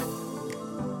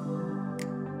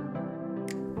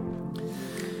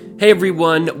Hey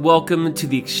everyone, welcome to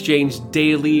the Exchange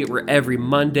Daily, where every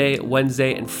Monday,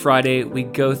 Wednesday, and Friday we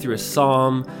go through a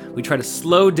psalm. We try to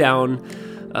slow down,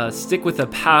 stick with a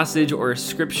passage or a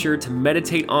scripture to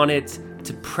meditate on it,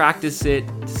 to practice it,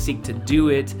 to seek to do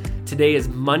it. Today is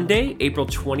Monday, April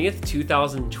 20th,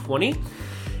 2020.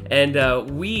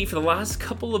 And we, for the last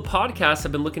couple of podcasts,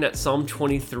 have been looking at Psalm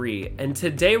 23. And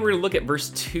today we're going to look at verse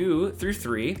 2 through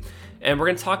 3. And we're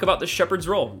going to talk about the shepherd's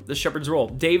role. The shepherd's role.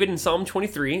 David in Psalm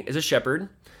 23 is a shepherd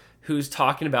who's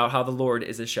talking about how the Lord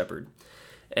is a shepherd.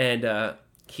 And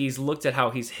he's looked at how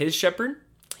he's his shepherd.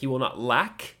 He will not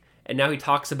lack. And now he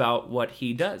talks about what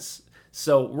he does.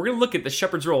 So we're going to look at the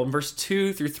shepherd's role in verse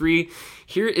 2 through 3.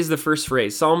 Here is the first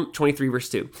phrase, Psalm 23, verse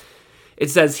 2.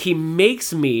 It says, "He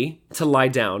makes me to lie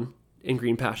down in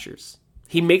green pastures."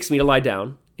 He makes me to lie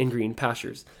down in green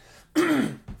pastures.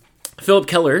 Philip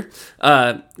Keller,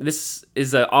 this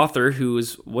is an author who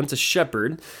was once a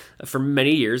shepherd for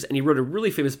many years, and he wrote a really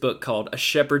famous book called A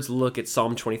Shepherd's Look at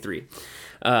Psalm 23.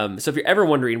 So if you're ever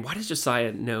wondering, why does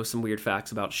Josiah know some weird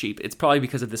facts about sheep? It's probably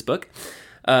because of this book.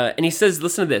 And he says,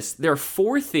 listen to this. There are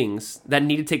 4 things that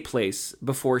need to take place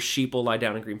before sheep will lie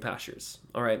down in green pastures.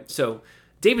 All right, so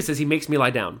David says he makes me lie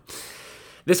down.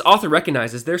 This author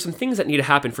recognizes there are some things that need to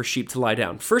happen for sheep to lie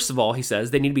down. First of all, he says,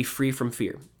 they need to be free from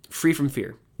fear. Free from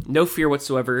fear. No fear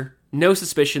whatsoever. No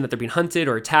suspicion that they're being hunted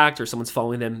or attacked or someone's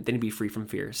following them. They need to be free from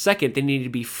fear. Second, they need to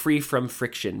be free from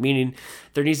friction, meaning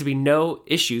there needs to be no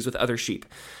issues with other sheep.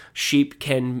 Sheep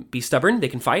can be stubborn. They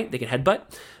can fight. They can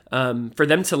headbutt. For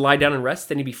them to lie down and rest,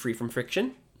 they need to be free from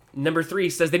friction. Number 3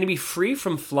 says they need to be free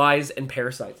from flies and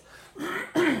parasites.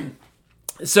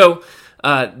 So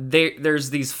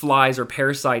there's these flies or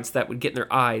parasites that would get in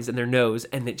their eyes and their nose,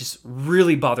 and it just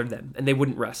really bothered them, and they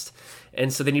wouldn't rest.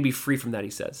 And so they need to be free from that, he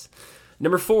says.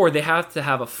 Number 4, they have to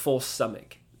have a full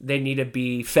stomach. They need to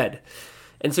be fed.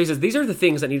 And so he says these are the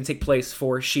things that need to take place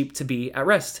for sheep to be at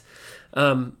rest.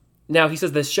 Now, he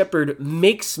says the shepherd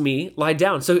makes me lie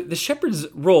down. So the shepherd's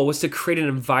role was to create an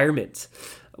environment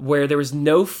where there was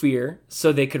no fear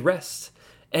so they could rest.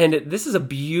 And this is a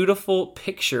beautiful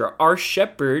picture. Our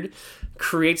shepherd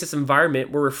creates this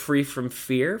environment where we're free from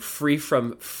fear, free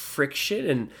from friction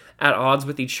and at odds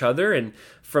with each other and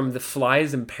from the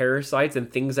flies and parasites and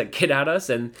things that get at us,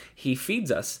 and he feeds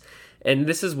us. And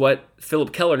this is what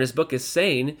Philip Keller in his book is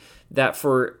saying, that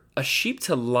for a sheep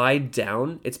to lie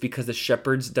down, it's because the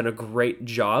shepherd's done a great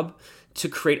job to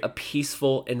create a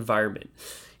peaceful environment.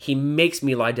 He makes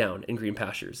me lie down in green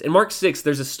pastures. In Mark 6,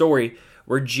 there's a story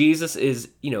where Jesus is,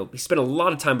 he spent a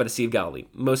lot of time by the Sea of Galilee,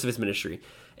 most of his ministry,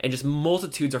 and just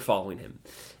multitudes are following him.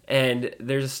 And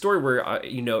there's a story where,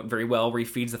 you know it very well, where he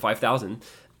feeds the 5,000.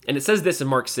 And it says this in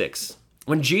Mark 6.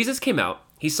 When Jesus came out,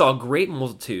 he saw a great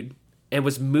multitude and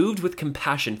was moved with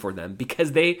compassion for them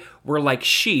because they were like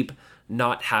sheep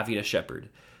not having a shepherd.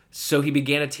 So he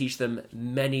began to teach them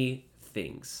many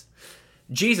things.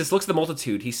 Jesus looks at the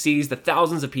multitude. He sees the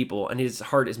thousands of people, and his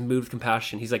heart is moved with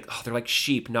compassion. He's like, they're like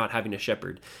sheep not having a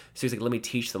shepherd. So he's like, let me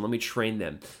teach them. Let me train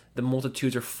them. The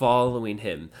multitudes are following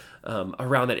him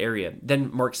around that area. Then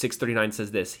Mark 6:39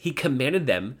 says this. He commanded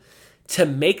them to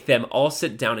make them all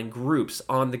sit down in groups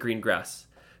on the green grass.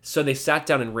 So they sat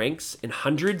down in ranks, in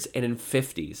hundreds, and in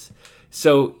 50s.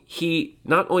 So he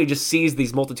not only just sees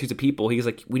these multitudes of people, he's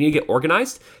like, we need to get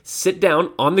organized, sit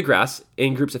down on the grass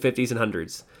in groups of 50s and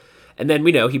hundreds. And then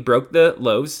we know he broke the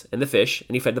loaves and the fish,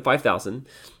 and he fed the 5,000.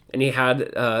 And he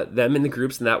had them in the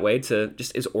groups in that way to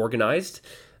just is organized.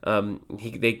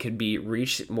 They could be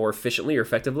reached more efficiently or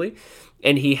effectively.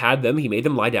 And he made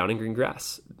them lie down in green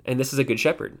grass. And this is a good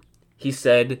shepherd. He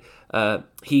said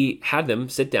he had them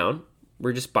sit down.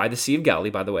 We're just by the Sea of Galilee,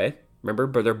 by the way. Remember,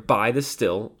 but they're by the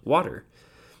still water.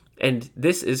 And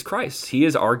this is Christ. He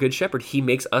is our good shepherd. He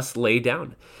makes us lay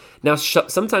down. Now,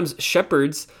 sometimes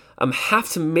shepherds have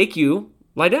to make you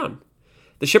lie down.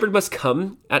 The shepherd must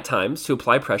come at times to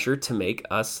apply pressure to make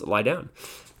us lie down.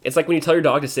 It's like when you tell your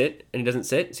dog to sit and he doesn't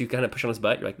sit, so you kind of push on his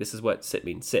butt. You're like, this is what sit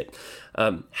means, sit.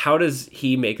 How does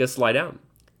he make us lie down?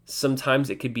 Sometimes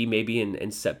it could be maybe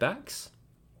in setbacks.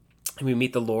 And we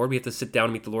meet the Lord. We have to sit down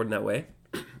and meet the Lord in that way.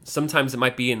 Sometimes it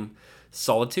might be in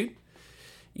solitude.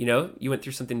 You went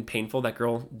through something painful. That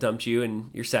girl dumped you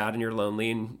and you're sad and you're lonely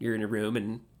and you're in a room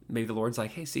and maybe the Lord's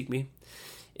like, hey, seek me.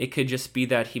 It could just be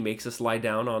that he makes us lie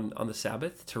down on the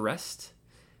Sabbath to rest.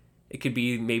 It could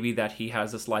be maybe that he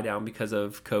has us lie down because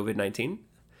of COVID-19.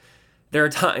 There are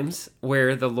times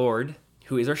where the Lord,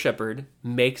 who is our shepherd,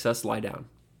 makes us lie down.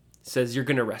 Says, you're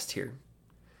going to rest here.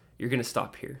 You're going to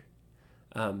stop here.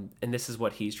 And this is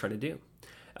what he's trying to do.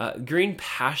 Green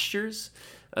pastures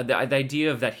The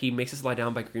idea of that he makes us lie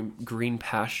down by green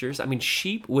pastures. I mean,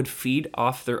 sheep would feed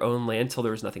off their own land till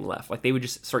there was nothing left. Like they would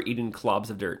just start eating clobs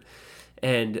of dirt.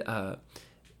 And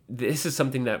this is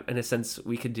something that, in a sense,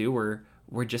 we could do where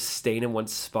we're just staying in one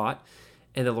spot.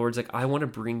 And the Lord's like, I want to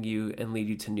bring you and lead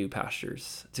you to new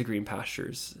pastures, to green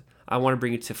pastures. I want to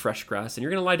bring you to fresh grass, and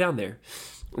you're going to lie down there.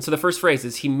 And so the first phrase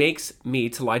is, he makes me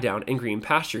to lie down in green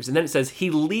pastures. And then it says, he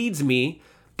leads me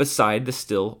beside the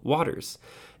still waters.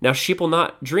 Now, sheep will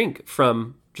not drink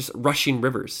from just rushing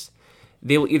rivers.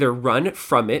 They will either run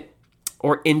from it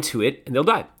or into it, and they'll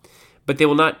die. But they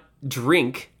will not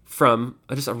drink from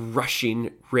just a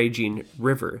rushing, raging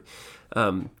river.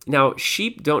 Now,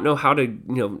 sheep don't know how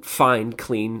to, find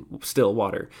clean, still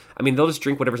water. I mean, they'll just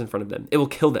drink whatever's in front of them. It will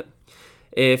kill them.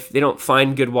 If they don't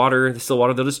find good water, the still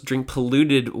water, they'll just drink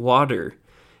polluted water.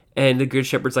 And the good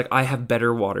shepherd's like, I have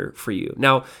better water for you.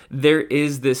 Now, there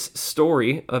is this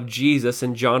story of Jesus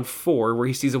in John 4 where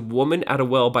he sees a woman at a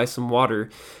well by some water,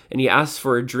 and he asks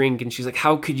for a drink, and she's like,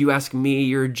 how could you ask me?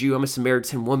 You're a Jew, I'm a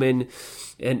Samaritan woman.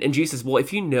 And Jesus says, well,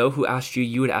 if you know who asked you,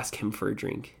 you would ask him for a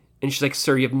drink. And she's like,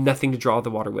 sir, you have nothing to draw the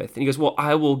water with. And he goes, well,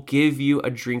 I will give you a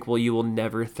drink where you will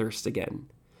never thirst again.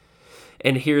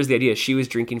 And here's the idea. She was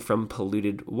drinking from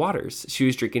polluted waters. She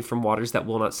was drinking from waters that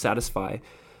will not satisfy,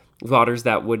 waters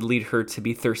that would lead her to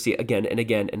be thirsty again and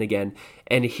again and again.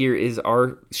 And here is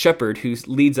our shepherd who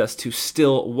leads us to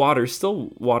still waters.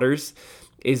 Still waters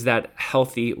is that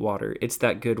healthy water. It's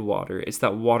that good water. It's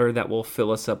that water that will fill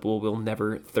us up, we'll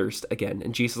never thirst again.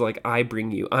 And Jesus is like, I'm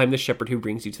the shepherd who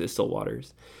brings you to the still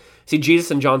waters. See, Jesus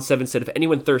in John 7 said, if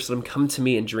anyone thirsts, let him come to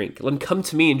me and drink. Let him come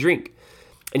to me and drink.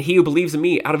 And he who believes in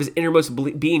me, out of his innermost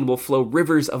being will flow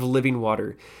rivers of living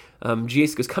water.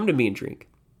 Jesus goes, come to me and drink.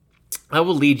 I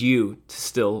will lead you to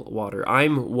still water.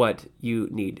 I'm what you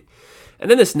need.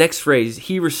 And then this next phrase,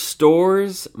 he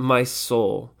restores my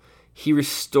soul. He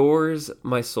restores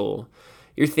my soul.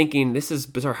 You're thinking, this is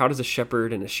bizarre. How does a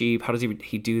shepherd and a sheep, how does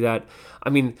he do that? I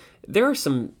mean, there are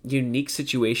some unique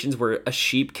situations where a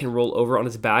sheep can roll over on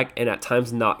his back and at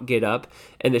times not get up.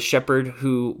 And the shepherd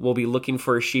who will be looking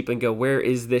for a sheep and go, where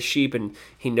is this sheep? And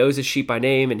he knows his sheep by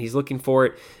name and he's looking for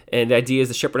it. And the idea is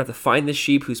the shepherd have to find this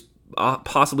sheep who's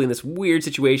possibly in this weird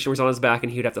situation where it's on his back,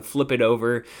 and he would have to flip it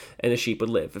over and the sheep would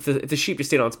live. If the sheep just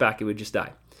stayed on its back, it would just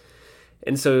die.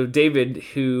 And so David,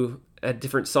 who at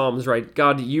different Psalms, right?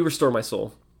 God, you restore my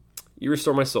soul. You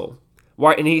restore my soul.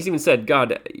 Why? And he's even said,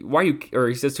 God, why are you, or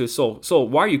he says to his soul,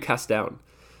 why are you cast down?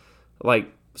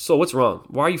 Like, soul, what's wrong?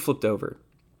 Why are you flipped over?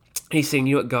 And he's saying,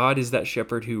 you know what? God is that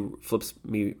shepherd who flips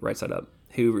me right side up,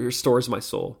 who restores my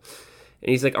soul. And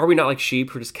he's like, are we not like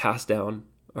sheep who are just cast down,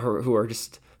 or who are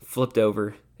just flipped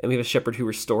over? And we have a shepherd who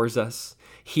restores us.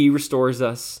 He restores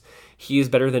us. He is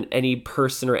better than any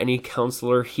person or any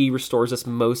counselor. He restores us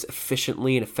most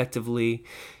efficiently and effectively.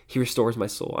 He restores my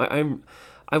soul.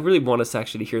 I really want us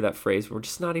actually to hear that phrase. We're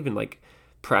just not even like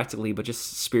practically, but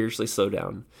just spiritually slow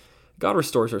down. God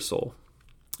restores our soul.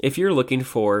 If you're looking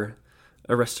for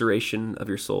a restoration of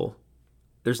your soul,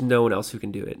 there's no one else who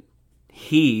can do it.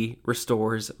 He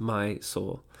restores my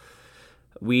soul.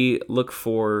 We look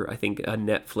for, I think, a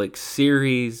Netflix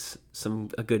series,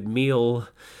 a good meal,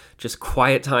 just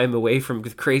quiet time away from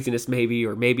craziness maybe,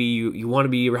 or maybe you want to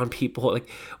be around people, like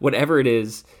whatever it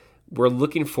is, we're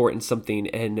looking for it in something,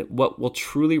 and what will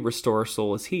truly restore our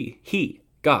soul is He,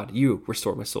 God, you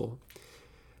restore my soul.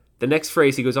 The next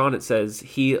phrase, he goes on, it says,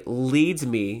 he leads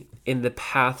me in the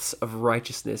paths of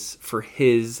righteousness for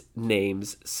his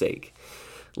name's sake.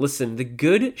 Listen, the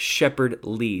good shepherd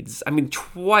leads. I mean,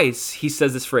 twice he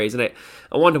says this phrase, and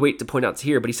I wanted to wait to point out to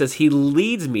here, but he says, he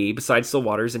leads me beside still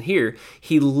waters, and here,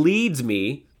 he leads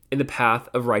me in the path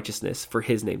of righteousness for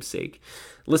his name's sake.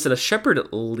 Listen, a shepherd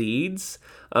leads.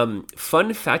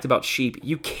 Fun fact about sheep,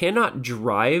 you cannot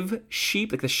drive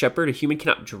sheep, like the shepherd, a human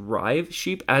cannot drive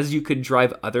sheep as you could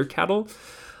drive other cattle.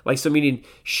 Like, so meaning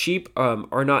sheep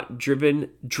are not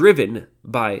driven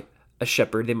by a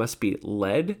shepherd, they must be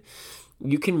led.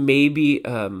 You can maybe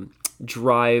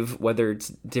drive, whether it's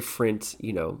different,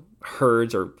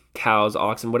 herds or cows,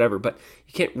 oxen, whatever, but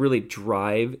you can't really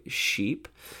drive sheep.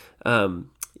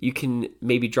 You can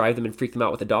maybe drive them and freak them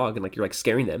out with a dog and you're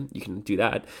scaring them. You can do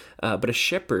that. But a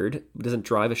shepherd doesn't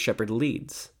drive, a shepherd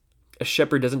leads. A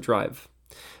shepherd doesn't drive.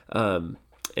 And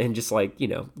just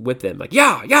with them,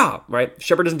 yeah, right? The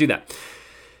shepherd doesn't do that.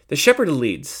 The shepherd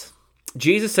leads.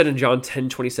 Jesus said in John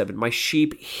 10:27, my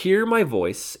sheep hear my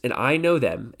voice, and I know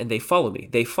them, and they follow me.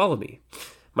 They follow me.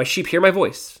 My sheep hear my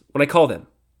voice when I call them,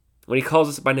 when he calls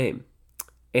us by name.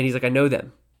 And he's like, I know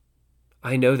them,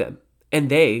 and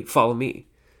they follow me.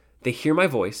 They hear my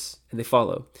voice, and they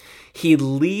follow. He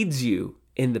leads you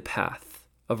in the path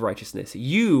of righteousness.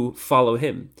 You follow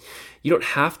him. You don't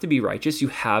have to be righteous. You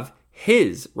have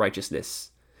his righteousness.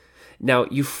 Now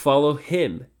you follow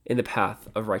him in the path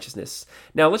of righteousness.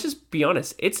 Now let's just be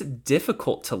honest. It's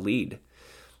difficult to lead.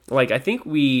 Like, I think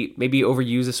we maybe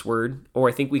overuse this word, or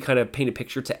I think we kind of paint a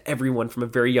picture to everyone from a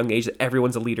very young age that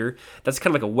everyone's a leader. That's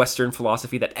kind of like a Western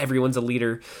philosophy that everyone's a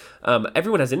leader.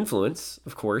 Everyone has influence,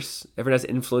 of course. Everyone has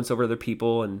influence over other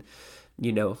people. And,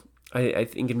 I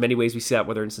think in many ways we see that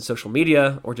whether it's in social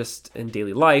media or just in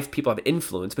daily life, people have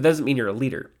influence, but that doesn't mean you're a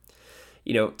leader.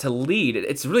 To lead,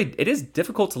 it is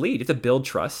difficult to lead. You have to build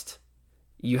trust.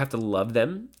 You have to love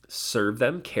them, serve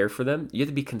them, care for them. You have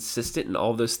to be consistent in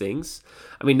all of those things.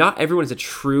 I mean, not everyone is a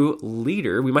true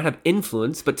leader. We might have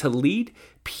influence, but to lead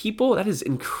people, that is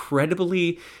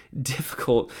incredibly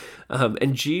difficult.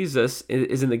 And Jesus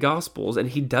is in the Gospels, and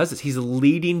he does this. He's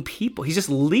leading people. He's just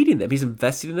leading them. He's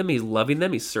investing in them. He's loving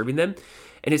them. He's serving them.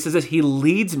 And it says that he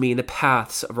leads me in the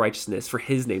paths of righteousness for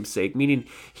his name's sake, meaning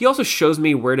he also shows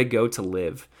me where to go to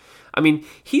live. I mean,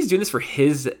 he's doing this for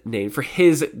his name, for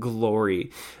his glory.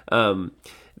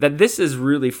 That this is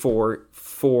really for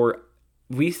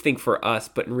we think for us,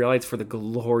 but in reality it's for the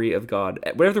glory of God.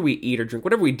 Whatever we eat or drink,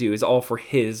 whatever we do is all for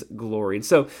his glory. And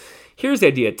so here's the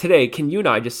idea. Today, can you and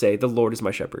I just say, the Lord is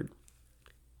my shepherd?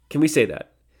 Can we say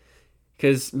that?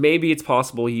 Because maybe it's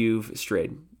possible you've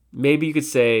strayed. Maybe you could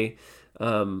say,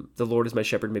 the Lord is my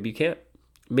shepherd. Maybe you can't.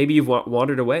 Maybe you've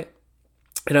wandered away.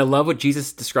 And I love what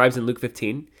Jesus describes in Luke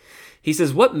 15. He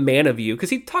says, what man of you, because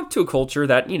he talked to a culture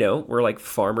that, were like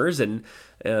farmers and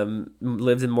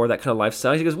lived in more of that kind of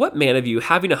lifestyle. He goes, what man of you,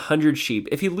 having 100 sheep,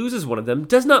 if he loses one of them,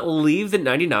 does not leave the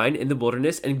 99 in the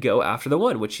wilderness and go after the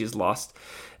one which he has lost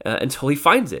until he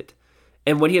finds it?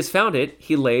 And when he has found it,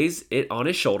 he lays it on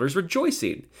his shoulders,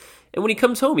 rejoicing. And when he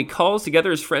comes home, he calls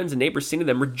together his friends and neighbors, saying to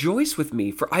them, rejoice with me,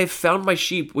 for I have found my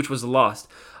sheep which was lost.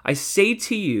 I say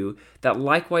to you that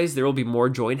likewise there will be more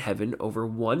joy in heaven over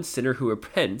one sinner who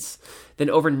repents than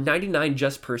over 99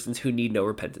 just persons who need no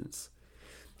repentance.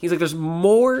 He's like, there's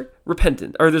more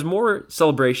repentance, or there's more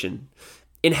celebration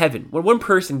in heaven when one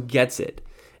person gets it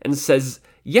and says,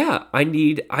 yeah, I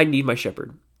need my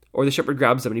shepherd. Or the shepherd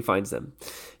grabs them and he finds them.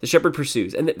 The shepherd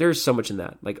pursues. And there's so much in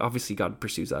that. Like, obviously God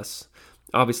pursues us.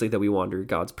 Obviously that we wander,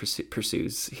 God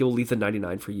pursues. He'll leave the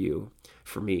 99 for you,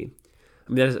 for me.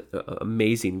 I mean, that is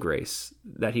amazing grace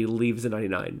that he leaves the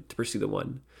 99 to pursue the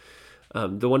one.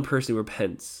 The one person who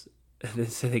repents,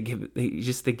 and so they get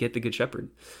the good shepherd.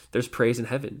 There's praise in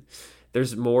heaven.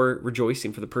 There's more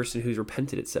rejoicing for the person who's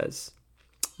repented, it says.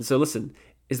 And so listen,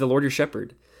 is the Lord your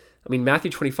shepherd? I mean,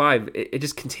 Matthew 25, it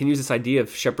just continues this idea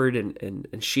of shepherd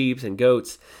and sheep and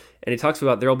goats. And it talks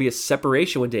about there will be a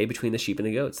separation one day between the sheep and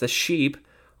the goats. The sheep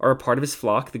are a part of his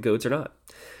flock, the goats are not.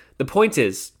 The point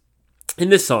is, in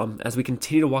this psalm, as we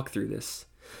continue to walk through this,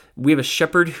 we have a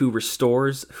shepherd who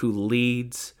restores, who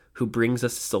leads, who brings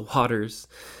us to still waters.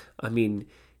 I mean,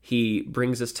 he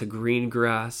brings us to green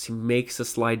grass. He makes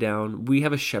us lie down. We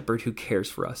have a shepherd who cares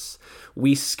for us.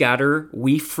 We scatter.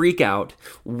 We freak out.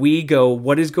 We go,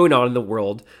 what is going on in the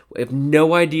world? We have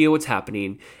no idea what's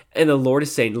happening. And the Lord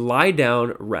is saying, lie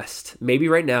down, rest. Maybe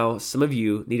right now, some of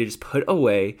you need to just put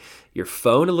away your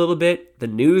phone a little bit, the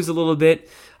news a little bit.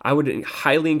 I would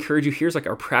highly encourage you. Here's like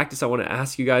our practice. I want to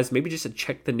ask you guys, maybe just to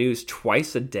check the news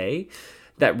twice a day.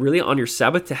 That really on your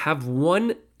Sabbath, to have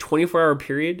one 24-hour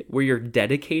period where you're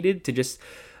dedicated to just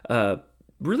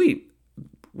really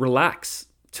relax,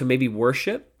 to maybe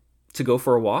worship, to go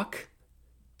for a walk,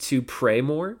 to pray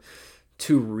more,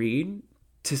 to read,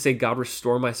 to say, God,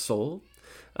 restore my soul.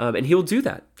 And he will do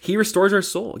that. He restores our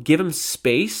soul. Give him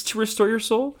space to restore your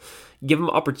soul. Give him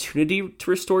opportunity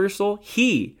to restore your soul.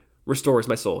 He restores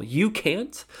my soul. You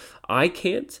can't. I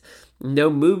can't.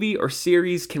 No movie or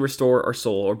series can restore our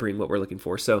soul or bring what we're looking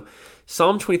for. So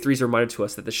Psalm 23 is a reminder to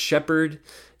us that the shepherd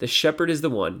is the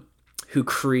one who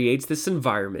creates this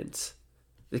environment,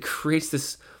 that creates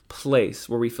this place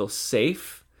where we feel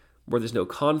safe, where there's no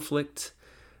conflict,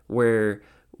 where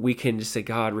we can just say,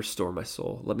 God, restore my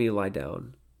soul. Let me lie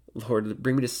down. Lord,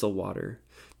 bring me to still water.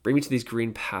 Bring me to these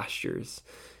green pastures.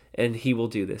 And he will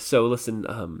do this. So listen,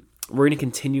 we're going to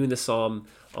continue in the psalm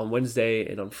on Wednesday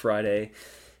and on Friday.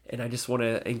 And I just want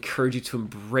to encourage you to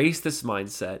embrace this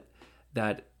mindset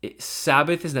that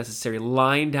Sabbath is necessary,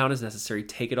 lying down is necessary,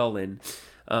 take it all in.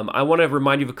 I want to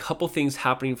remind you of a couple things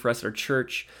happening for us at our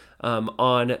church.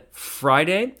 On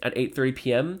Friday at 8:30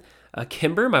 p.m.,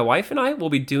 Kimber, my wife, and I will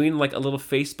be doing like a little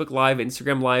Facebook Live,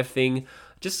 Instagram Live thing.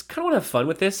 Just kind of want to have fun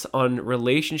with this on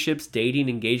relationships, dating,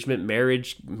 engagement,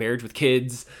 marriage with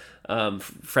kids,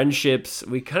 friendships.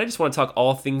 We kind of just want to talk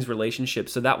all things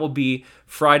relationships. So that will be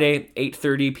Friday,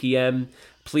 8:30 p.m.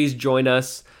 Please join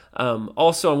us.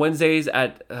 Also on Wednesdays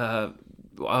at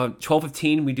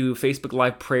 12:15, we do a Facebook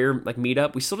Live prayer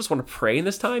meetup. We still just want to pray in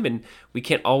this time, and we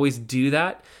can't always do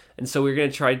that. And so we're going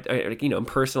to try, in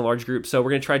person, a large group. So we're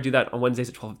going to try to do that on Wednesdays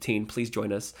at 12:15. Please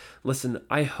join us. Listen,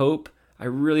 I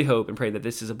really hope and pray that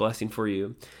this is a blessing for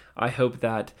you. I hope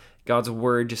that God's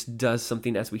word just does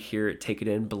something as we hear it, take it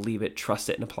in, believe it, trust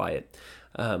it, and apply it.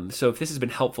 So if this has been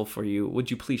helpful for you, would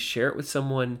you please share it with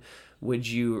someone? Would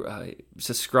you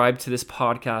subscribe to this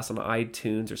podcast on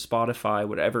iTunes or Spotify,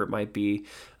 whatever it might be?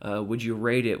 Would you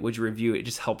rate it? Would you review it? It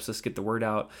just helps us get the word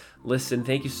out. Listen,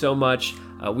 thank you so much.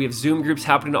 We have Zoom groups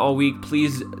happening all week.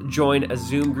 Please join a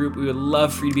Zoom group. We would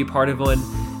love for you to be a part of one.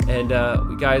 And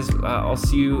guys, I'll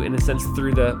see you in a sense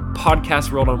through the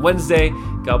podcast world on Wednesday.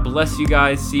 God bless you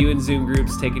guys. See you in Zoom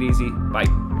groups. Take it easy.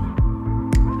 Bye.